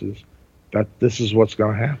services, that this is what's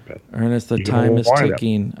going to happen. Ernest, the time is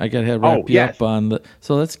ticking. I got to wrap you up on the.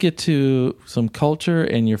 So let's get to some culture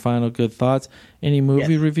and your final good thoughts. Any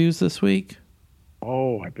movie reviews this week?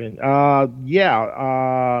 Oh, I've been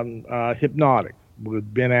Hypnotic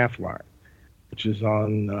with Ben Affleck, which is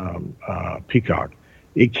on Peacock.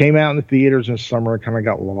 It came out in the theaters in summer. It kind of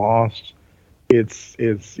got lost. It's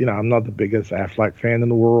I'm not the biggest Affleck fan in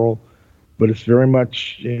the world, but it's very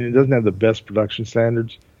much. It doesn't have the best production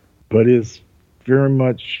standards, but is very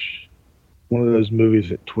much one of those movies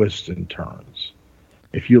that twists and turns.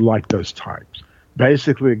 If you like those types,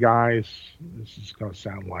 basically, guys, this is going to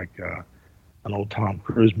sound like an old Tom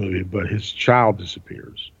Cruise movie, but his child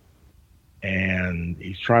disappears, and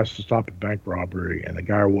he tries to stop a bank robbery, and the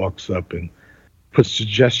guy walks up and puts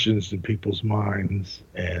suggestions in people's minds,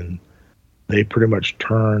 and they pretty much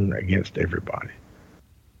turn against everybody.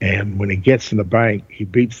 And when he gets in the bank, he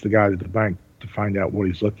beats the guy at the bank to find out what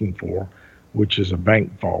he's looking for, which is a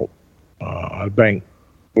bank vault, a bank.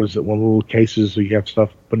 What is it? One of the little cases where you have stuff,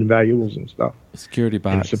 putting valuables and stuff. Security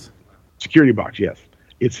box. It's a security box. Yes,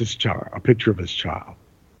 it's his child. A picture of his child.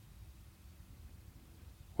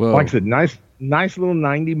 Whoa. Like I said, nice little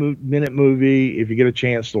 90-minute movie. If you get a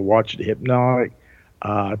chance to watch it, hypnotic.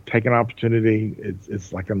 Take an opportunity.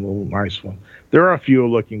 It's like a little nice one. There are a few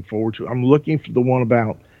I'm looking forward to. I'm looking for the one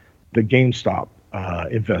about the GameStop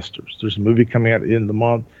investors. There's a movie coming out at the end of the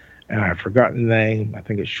month, and I've forgotten the name. I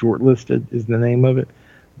think it's Shortlisted is the name of it.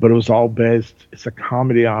 But it was all based. It's a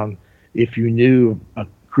comedy on if you knew a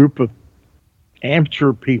group of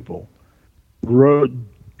amateur people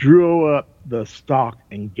drew up the stock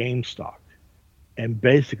in GameStop and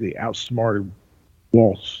basically outsmarted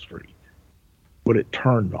Wall Street. What it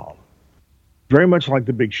turned on. Very much like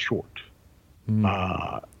The Big Short.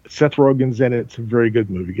 Seth Rogen's in it. It's a very good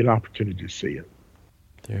movie. Get an opportunity to see it.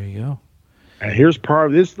 There you go. And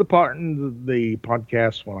this is the part in the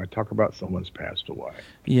podcast when I talk about someone's passed away.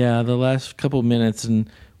 Yeah, the last couple of minutes, and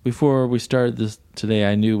before we started this today,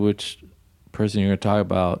 I knew which person you're going to talk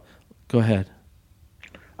about. Go ahead.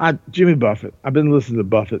 Jimmy Buffett. I've been listening to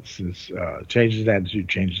Buffett since Changes in Attitude,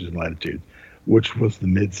 Changes in Latitude, which was the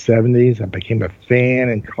mid-'70s. I became a fan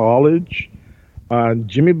in college.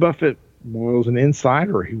 Jimmy Buffett was an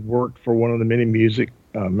insider. He worked for one of the many music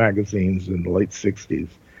magazines in the late 60s.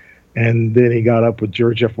 And then he got up with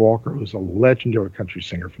George F. Walker, who's a legendary country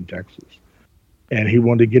singer from Texas. And he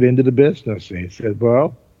wanted to get into the business. And he said,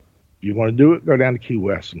 well, if you want to do it, go down to Key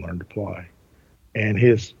West and learn to play. And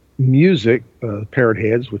his music, Parrot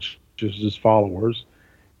Heads, which is his followers,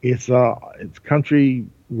 it's country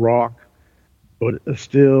rock, but it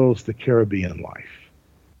instills the Caribbean life.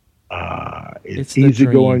 It's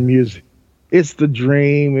easygoing music. It's the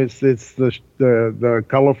dream. It's the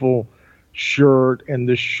colorful shirt and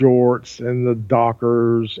the shorts and the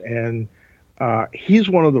Dockers, and he's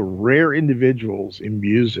one of the rare individuals in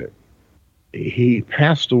music. He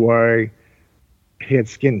passed away. He had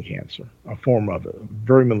skin cancer, a form of it, a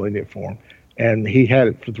very malignant form, and he had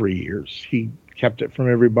it for 3 years. He kept it from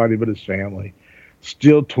everybody but his family.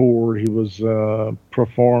 Still toured. He was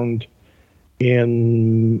performed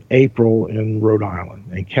in April in Rhode Island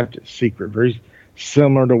and kept it secret. Very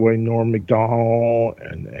similar to the way Norm Macdonald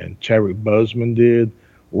and Chadwick Boseman did.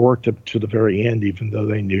 Worked up to the very end, even though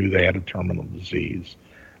they knew they had a terminal disease.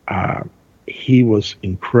 He was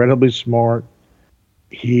incredibly smart.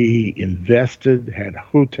 He invested, had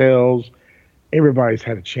hotels. Everybody's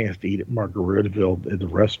had a chance to eat at Margaritaville at the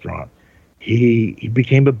restaurant. He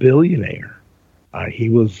became a billionaire. He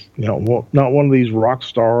was, not one of these rock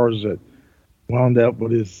stars that wound up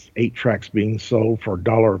with his 8 tracks being sold for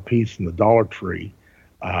 $1 a piece in the Dollar Tree.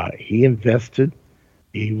 He invested.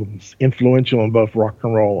 He was influential in both rock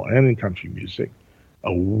and roll and in country music.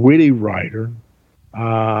 A witty writer.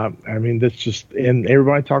 That's just, and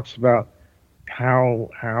everybody talks about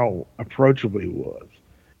how approachable he was.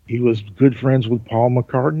 He was good friends with Paul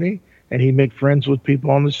McCartney, and he made friends with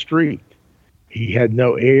people on the street. He had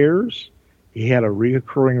no heirs. He had a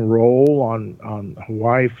reoccurring role on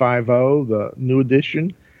Hawaii Five-0, the new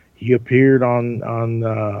edition. He appeared on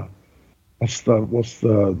what's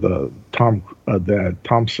the Tom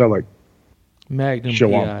Selleck Magnum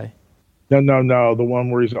show PI. on? No, the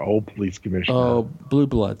one where he's an old police commissioner. Oh, Blue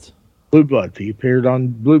Bloods. Blue Bloods. He appeared on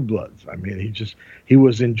Blue Bloods. I mean, he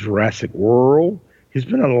was in Jurassic World. He's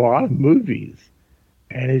been in a lot of movies,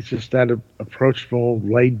 and he's just that approachable,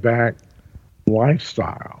 laid back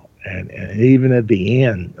lifestyle. And even at the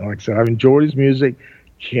end, like I said, I've enjoyed his music.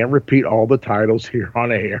 Can't repeat all the titles here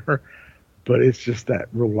on air, but it's just that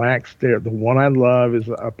relaxed there. The one I love is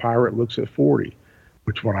A Pirate Looks at 40,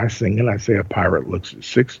 which when I sing it, I say a pirate looks at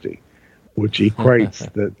 60, which equates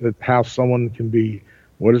that how someone can be,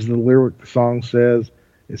 what is the lyric the song says?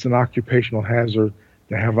 It's an occupational hazard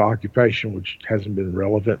to have an occupation which hasn't been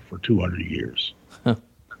relevant for 200 years.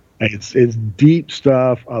 It's deep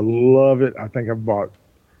stuff. I love it. I think I've bought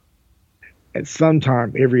at some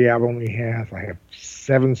time every album he has. I have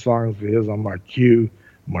 7 songs of his on my queue,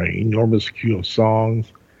 my enormous queue of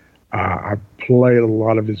songs. I played a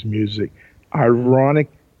lot of his music.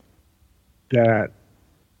 Ironic that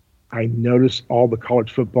I noticed all the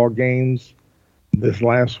college football games this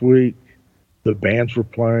last week. the bands were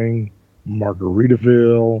playing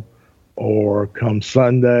Margaritaville or Come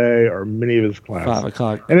Sunday or many of his classics. 5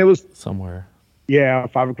 o'clock And it was, somewhere. yeah,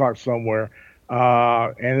 5 o'clock somewhere.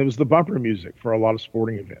 And it was the bumper music for a lot of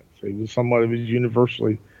sporting events. It was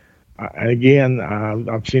universally. And again,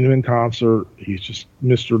 I've seen him in concert. He's just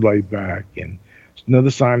Mr. Laid Back. And it's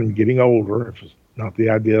another sign of getting older. If it's not the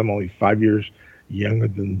idea I'm only 5 years younger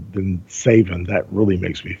than Saban, that really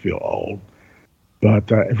makes me feel old.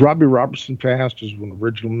 But Robbie Robertson passed as one of the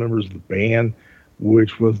original members of the band,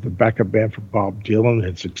 which was the backup band for Bob Dylan,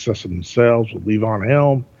 had success in themselves with Levon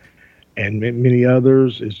Helm and many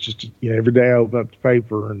others. It's just, every day I open up the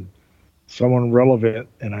paper and someone relevant,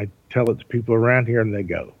 and I tell it to people around here, and they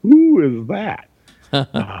go, "Who is that?"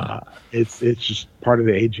 It's just part of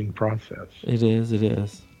the aging process. It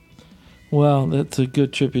is. Well, that's a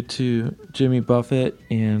good tribute to Jimmy Buffett,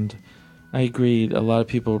 and I agree. A lot of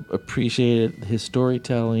people appreciated his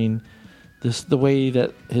storytelling, the way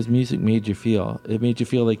that his music made you feel. It made you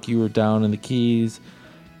feel like you were down in the Keys,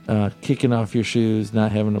 kicking off your shoes,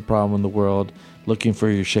 not having a problem in the world, looking for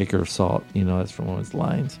your shaker of salt. That's from one of his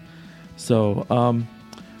lines. So,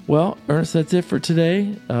 well, Ernest, that's it for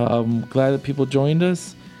today. I'm glad that people joined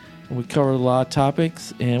us. We covered a lot of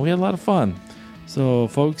topics, and we had a lot of fun. So,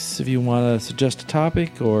 folks, if you want to suggest a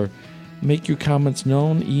topic or make your comments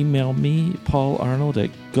known, email me, Paul Arnold, at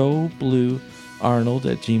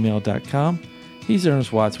gobluearnold@gmail.com. He's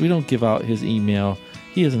Ernest Watts. We don't give out his email.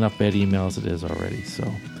 He has enough bad emails as it is already.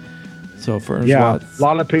 So for Ernest Watts. A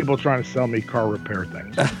lot of people trying to sell me car repair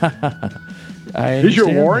things. Is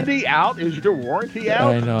your warranty out? Is your warranty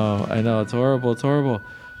out? I know. It's horrible.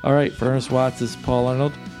 All right, for Ernest Watts, this is Paul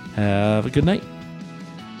Arnold. Have a good night.